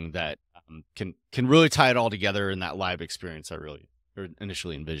setting that can really tie it all together in that live experience I really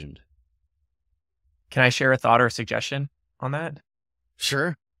initially envisioned. Can I share a thought or a suggestion on that?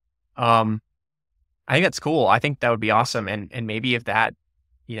 Sure. I think that's cool. I think that would be awesome. And maybe if that,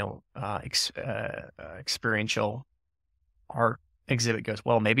 experiential art exhibit goes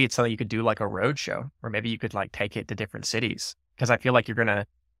well, maybe it's something you could do like a road show, or maybe you could like take it to different cities. Cause I feel like you're going to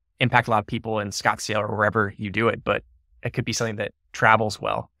impact a lot of people in Scottsdale or wherever you do it, but it could be something that travels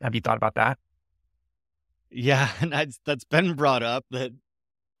well. Have you thought about that? Yeah. And that's been brought up, that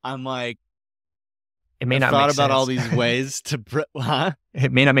I'm like, It may I've not thought make about sense. all these ways to,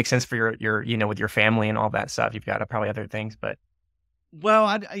 It may not make sense for your, with your family and all that stuff. You've got probably other things, but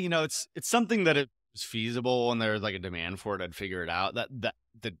well, it's something that it's feasible and there's like a demand for it. I'd figure it out. That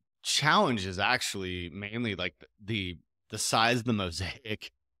the challenge is actually mainly like the size of the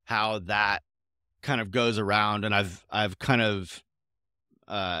mosaic, how that kind of goes around. And I've kind of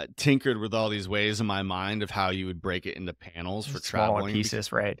tinkered with all these ways in my mind of how you would break it into panels for smaller traveling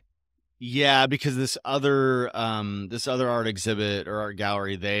pieces, right? Yeah, because this other art exhibit or art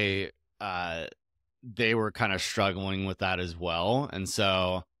gallery, they were kind of struggling with that as well. And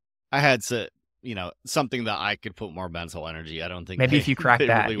so I had something that I could put more mental energy. I don't think Maybe if you crack they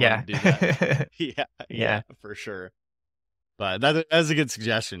that, really yeah. want to do that. Yeah, Yeah. yeah, for sure. But that's a good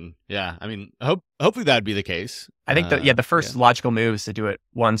suggestion. Yeah, I mean, hopefully that'd be the case. I think that, yeah, the Yeah. first logical move is to do it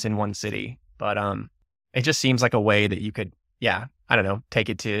once in one city, but it just seems like a way that you could, yeah, I don't know, take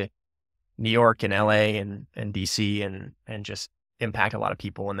it to New York and LA and DC and just impact a lot of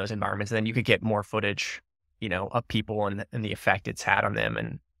people in those environments. And then you could get more footage, of people and the effect it's had on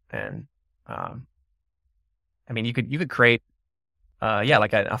them. And um, I mean, you could create, yeah,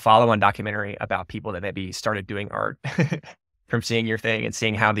 like a follow-on documentary about people that maybe started doing art from seeing your thing and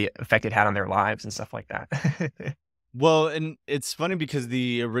seeing how the effect it had on their lives and stuff like that. Well, and it's funny because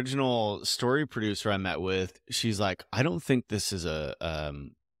the original story producer I met with, she's like, I don't think this is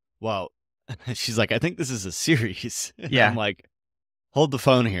well, she's like, I think this is a series. And I'm Yeah. like, hold the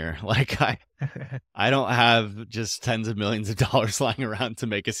phone here. Like, I don't have just tens of millions of dollars lying around to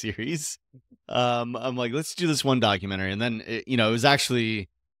make a series. I'm like, let's do this one documentary. And then, it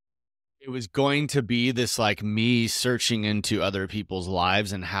was going to be this like me searching into other people's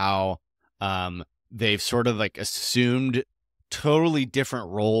lives and how they've sort of like assumed totally different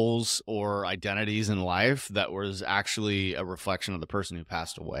roles or identities in life that was actually a reflection of the person who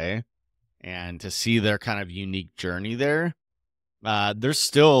passed away. And to see their kind of unique journey there, there's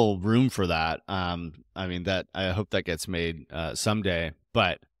still room for that. I mean, that I hope that gets made someday.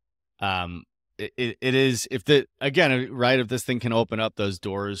 But it is, if the again, right, if this thing can open up those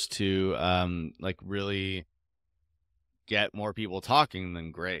doors to like really get more people talking,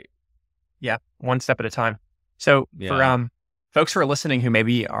 then great. Yeah, one step at a time. So for Yeah. folks who are listening who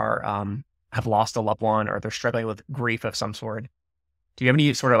maybe are have lost a loved one or they're struggling with grief of some sort, do you have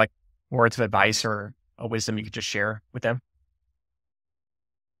any sort of like words of advice or a wisdom you could just share with them?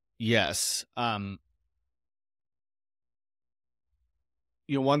 Yes. One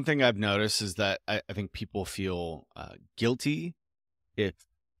thing I've noticed is that I think people feel guilty if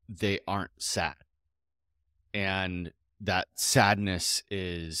they aren't sad, and that sadness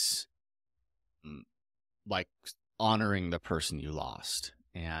is like honoring the person you lost.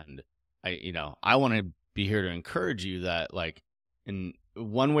 And I want to be here to encourage you that, like, in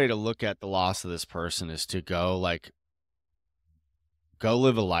one way to look at the loss of this person is to go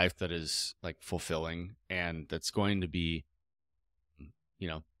live a life that is like fulfilling and that's going to be,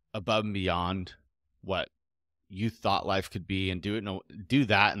 above and beyond what you thought life could be, and do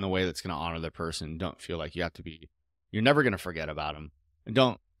that in the way that's going to honor the person. Don't feel like you're never going to forget about them, and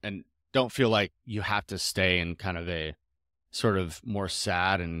don't feel like you have to stay in kind of a sort of more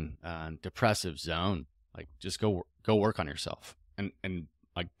sad and depressive zone. Like, just go work on yourself, and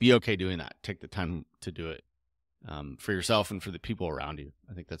like, be okay doing that. Take the time to do it for yourself and for the people around you.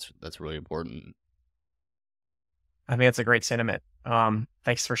 I think that's really important. I think that's a great sentiment.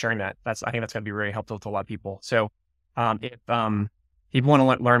 Thanks for sharing that. I think that's going to be really helpful to a lot of people. So, if people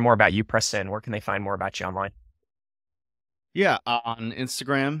want to learn more about you, Preston, where can they find more about you online? Yeah, on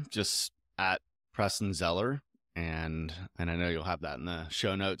Instagram, just at Preston Zeller, and I know you'll have that in the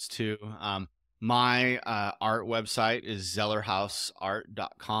show notes too. My art website is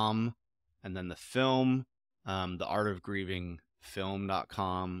zellerhouseart.com, and then the film, the Art of Grieving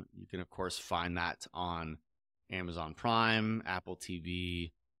film.com. You can of course find that on Amazon Prime, Apple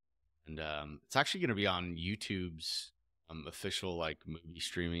TV, and it's actually going to be on YouTube's official like movie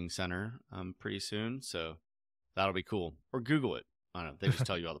streaming center pretty soon. So that'll be cool. Or Google it. I don't know. They just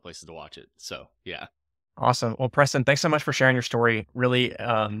tell you all the places to watch it. So yeah. Awesome. Well, Preston, thanks so much for sharing your story. Really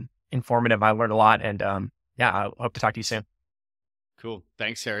informative. I learned a lot, and yeah, I hope to talk to you soon. Cool.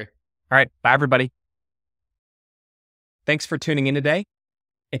 Thanks, Harry. All right. Bye, everybody. Thanks for tuning in today.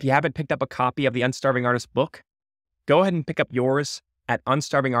 If you haven't picked up a copy of the Unstarving Artist book, go ahead and pick up yours at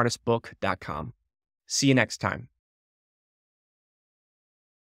unstarvingartistbook.com. See you next time.